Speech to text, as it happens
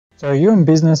So you're in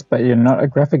business, but you're not a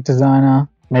graphic designer.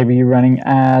 Maybe you're running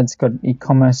ads, got an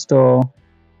e-commerce store.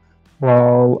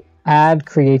 Well,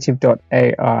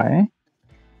 Adcreative.ai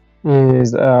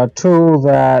is a tool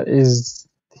that is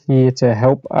here to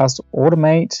help us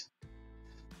automate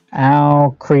our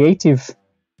ad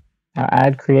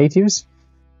creatives,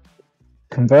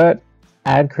 convert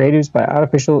ad creatives by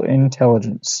artificial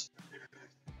intelligence.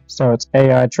 So it's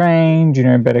AI trained,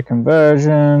 better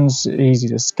conversions, easy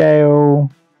to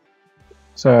scale.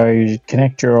 So you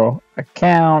connect your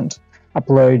account,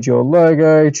 upload your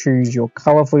logo, choose your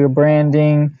color for your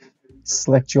branding,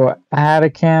 select your ad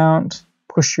account,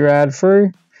 push your ad through.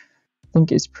 I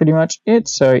think it's pretty much it.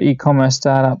 So e-commerce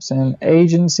startups and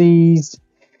agencies,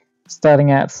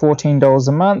 starting at $14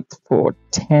 a month for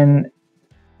 10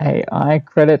 AI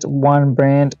credits, 1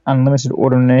 brand, unlimited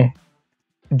auto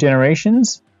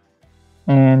generations,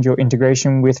 and your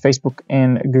integration with Facebook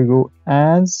and Google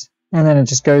Ads. And then it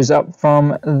just goes up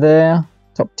from there,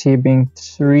 top tier being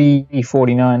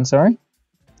 $349, sorry.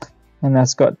 And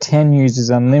that's got 10 users,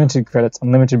 unlimited credits,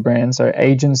 unlimited brands. So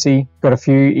agency, got a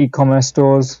few e-commerce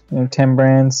stores, 10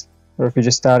 brands, or if you're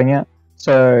just starting out.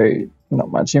 So not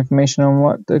much information on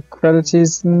what the credit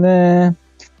is in there.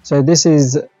 So this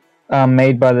is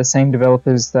made by the same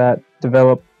developers that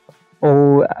develop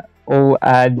all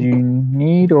ad you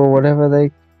need, or whatever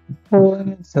they call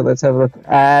it. So let's have a look.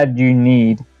 Ad you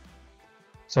need.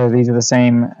 So these are the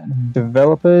same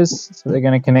developers. So they're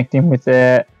going to connect in with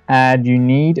their Ad You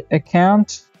Need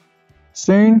account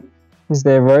soon. This is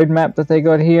their roadmap that they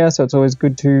got here. So it's always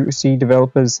good to see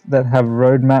developers that have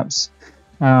roadmaps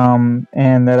and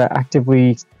that are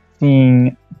actively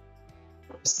seeking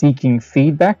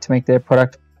feedback to make their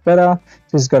product better.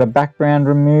 This has got a background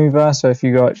remover. So if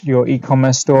you got your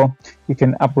e-commerce store, you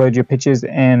can upload your pictures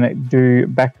and do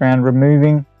background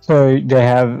removing. So they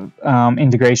have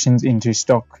integrations into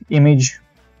stock image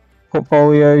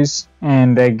portfolios,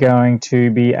 and they're going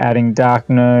to be adding dark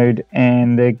mode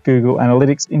and their Google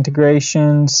Analytics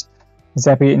integrations,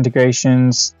 Zapier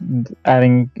integrations,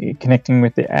 connecting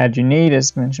with the Ad You Need,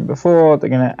 as mentioned before.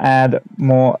 They're going to add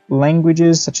more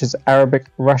languages such as Arabic,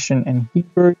 Russian, and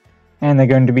Hebrew, and they're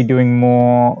going to be doing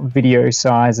more video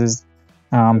sizes,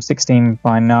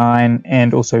 16:9,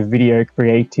 and also video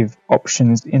creative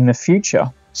options in the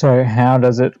future. So how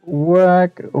does it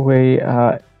work? We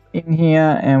are in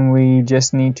here and we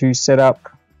just need to set up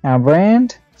our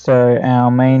brand. So our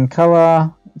main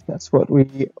color, if that's what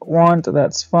we want,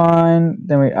 that's fine.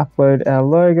 Then we upload our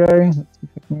logo. Let's see if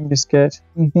we can just get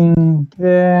anything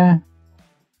there.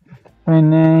 Brand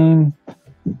name,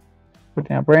 put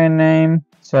our brand name.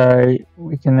 So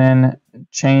we can then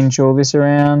change all this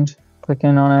around,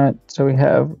 clicking on it. So we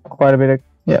have quite a bit of,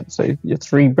 so your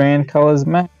 3 brand colors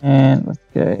match. And let's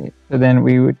go. So then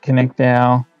we would connect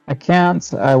our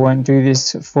accounts. I won't do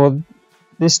this for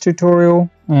this tutorial.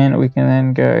 And we can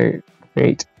then go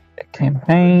create a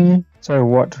campaign. So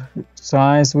what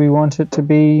size we want it to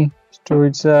be,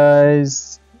 storage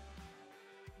size,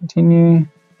 continue.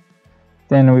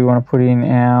 Then we want to put in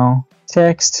our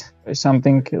text,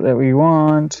 something that we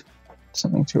want,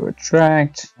 something to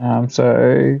attract.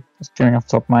 So just doing off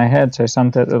the top of my head, so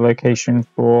some at the location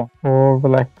for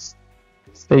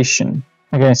relaxation.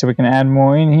 Okay, so we can add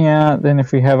more in here. Then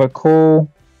if we have a call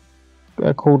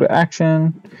to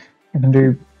action, we can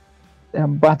do a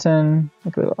button,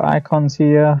 like little icons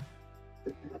here.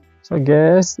 So I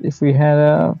guess if we had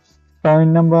a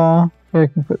phone number, we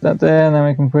can put that there, and then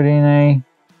we can put in a,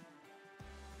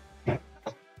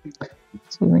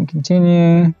 so we can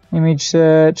continue, image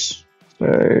search. So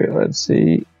let's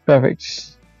see,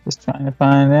 perfect. Just trying to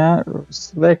find out,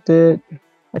 select it.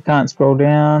 I can't scroll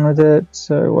down with it,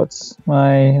 so what's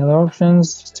my other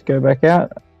options? Just to go back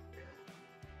out.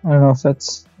 I don't know if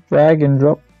that's drag and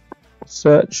drop,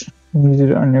 search, use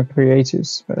it on your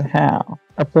creatives, but how?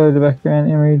 Upload the background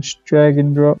image, drag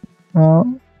and drop.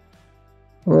 Well,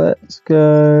 let's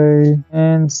go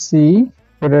and see,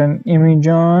 put an image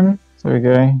on. So we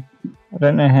go, I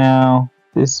don't know how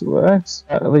this works,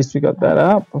 but at least we got that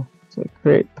up. So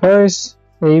create post,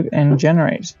 save and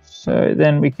generate. So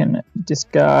then we can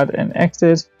discard and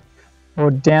exit or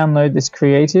download this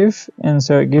creative. And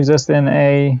so it gives us then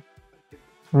a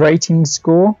rating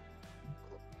score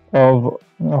of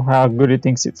how good it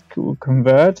thinks it will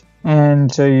convert. And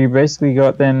so you basically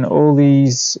got then all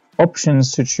these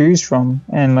options to choose from.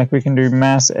 And like we can do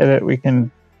mass edit, we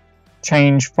can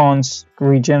change fonts,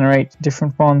 regenerate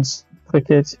different fonts, click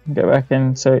it, go back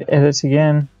and so edit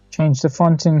again, change the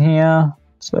font in here.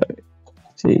 So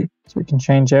see, so we can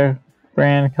change our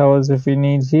brand colors if we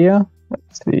need here.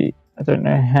 Let's see, I don't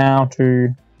know how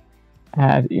to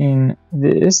add in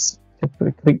this.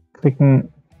 Put a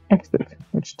clicking exit,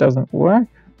 which doesn't work.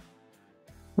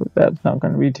 But that's not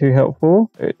going to be too helpful.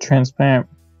 Transparent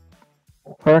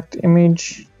product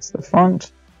image, it's the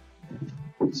font.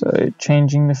 So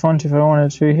changing the font if I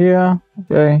wanted to here.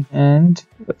 Okay, and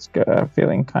let's go. I'm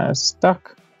feeling kind of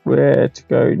stuck. Where to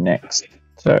go next?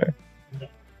 So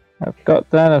I've got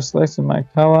that. I've selected my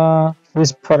color.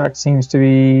 This product seems to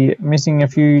be missing a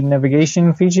few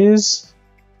navigation features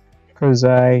because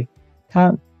I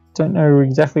don't know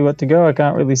exactly what to go. I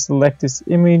can't really select this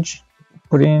image,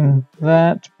 put in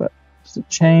that, but does it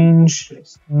change?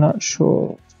 Not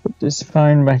sure. Let's put this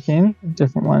phone back in, a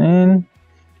different one in,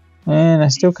 and I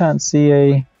still can't see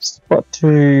a spot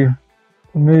to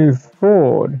move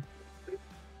forward.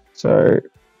 So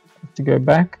I have to go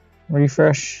back,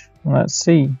 refresh, and let's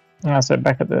see. So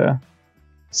back at the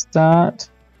start,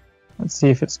 let's see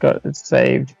if it's got it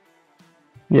saved.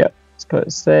 Yep, it's got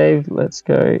it saved. Let's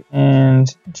go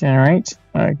and generate.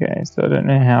 Okay, so I don't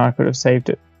know how I could have saved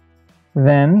it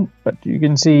then, but you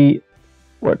can see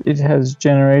what it has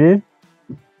generated,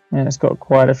 and it's got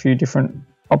quite a few different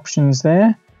options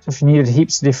there. So if you needed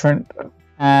heaps of different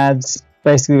ads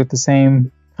basically with the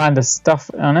same kind of stuff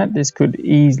on it, this could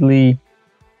easily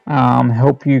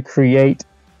help you create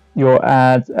your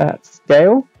ads at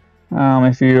scale.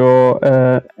 If you're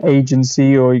an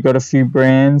agency or you got a few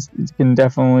brands, it can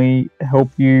definitely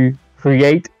help you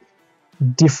create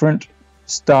different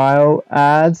style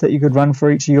ads that you could run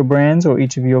for each of your brands or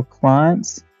each of your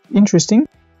clients. Interesting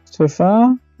so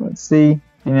far. Let's see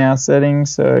in our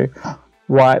settings. So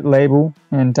white label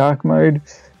and dark mode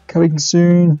coming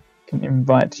soon. Can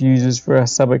invite users for a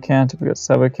sub account if we've got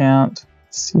sub account.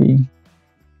 Let's see,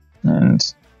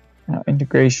 and our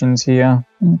integrations here.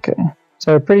 Okay,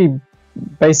 so a pretty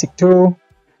basic tool.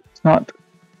 It's not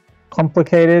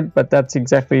complicated, but that's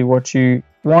exactly what you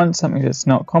want, something that's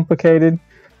not complicated.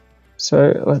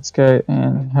 So let's go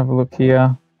and have a look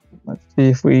here. Let's see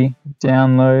if we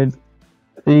download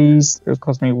these. It'll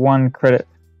cost me 1 credit,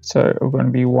 so I'm going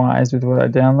to be wise with what I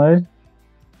download.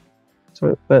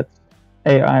 So that's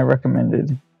AI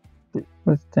recommended.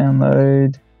 Let's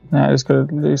download. Now I just got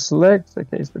to do select.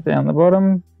 Okay, so down the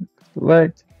bottom,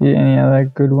 select. Yeah, any other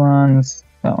good ones?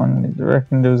 That one I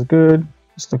reckon was good.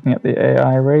 Just looking at the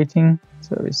AI rating.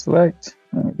 So we select.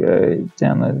 There we go.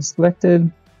 Download is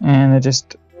selected, and they're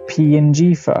just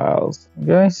PNG files.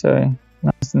 Okay, so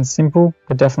nice and simple.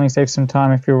 Could definitely save some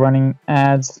time if you're running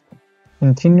ads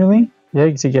continually.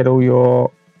 Yeah, to get all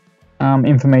your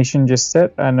information just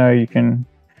set. I know you can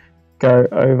go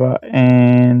over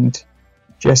and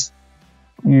just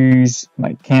use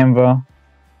like Canva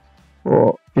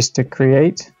or Vista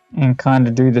Create and kind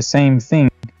of do the same thing,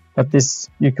 but this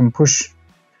you can push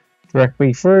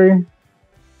directly through,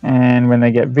 and when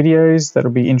they get videos, that'll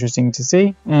be interesting to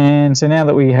see. And so now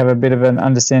that we have a bit of an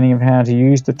understanding of how to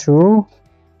use the tool,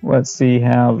 let's see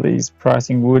how these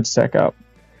pricing would stack up.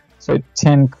 So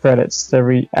 10 credits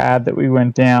every ad that we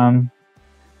went down.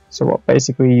 So what,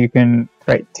 basically you can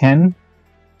create 10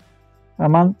 a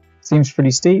month. Seems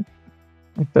pretty steep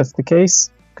if that's the case,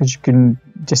 because you can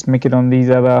just make it on these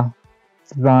other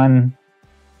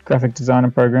graphic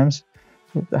designer programs.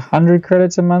 With 100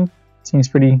 credits a month seems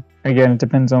pretty. Again, it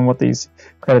depends on what these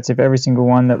credits. If every single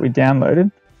one that we downloaded,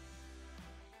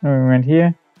 when we went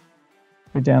here,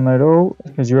 we download all,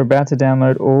 because you're about to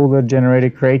download all the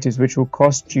generated creatives, which will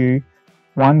cost you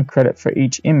 1 credit for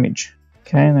each image.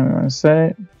 Okay, and then we want to say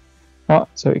it. Oh,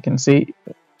 so you can see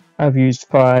I've used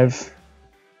 5.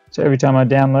 So every time I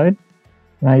download,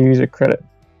 I use a credit.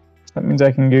 So that means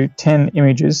I can do 10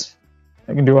 images,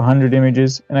 I can do 100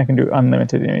 images, and I can do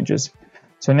unlimited images.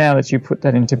 So now that you put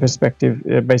that into perspective,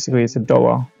 basically it's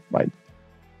 $1 by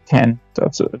 10. So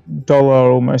it's $1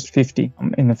 almost 50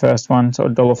 in the first one, so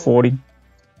 $1.40.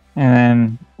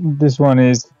 And then this one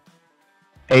is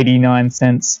 89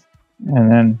 cents, and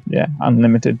then yeah,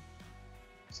 unlimited.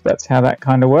 So that's how that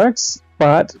kind of works.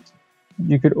 But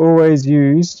you could always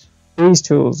use these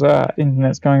tools.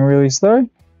 Internet's going really slow.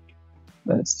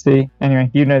 Let's see.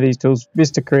 Anyway, you know these tools,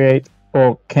 Vista Create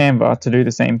or Canva, to do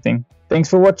the same thing. Thanks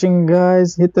for watching,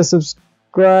 guys. Hit the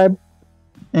subscribe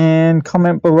and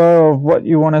comment below of what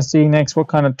you want to see next, what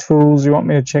kind of tools you want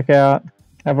me to check out.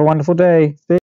 Have a wonderful day. See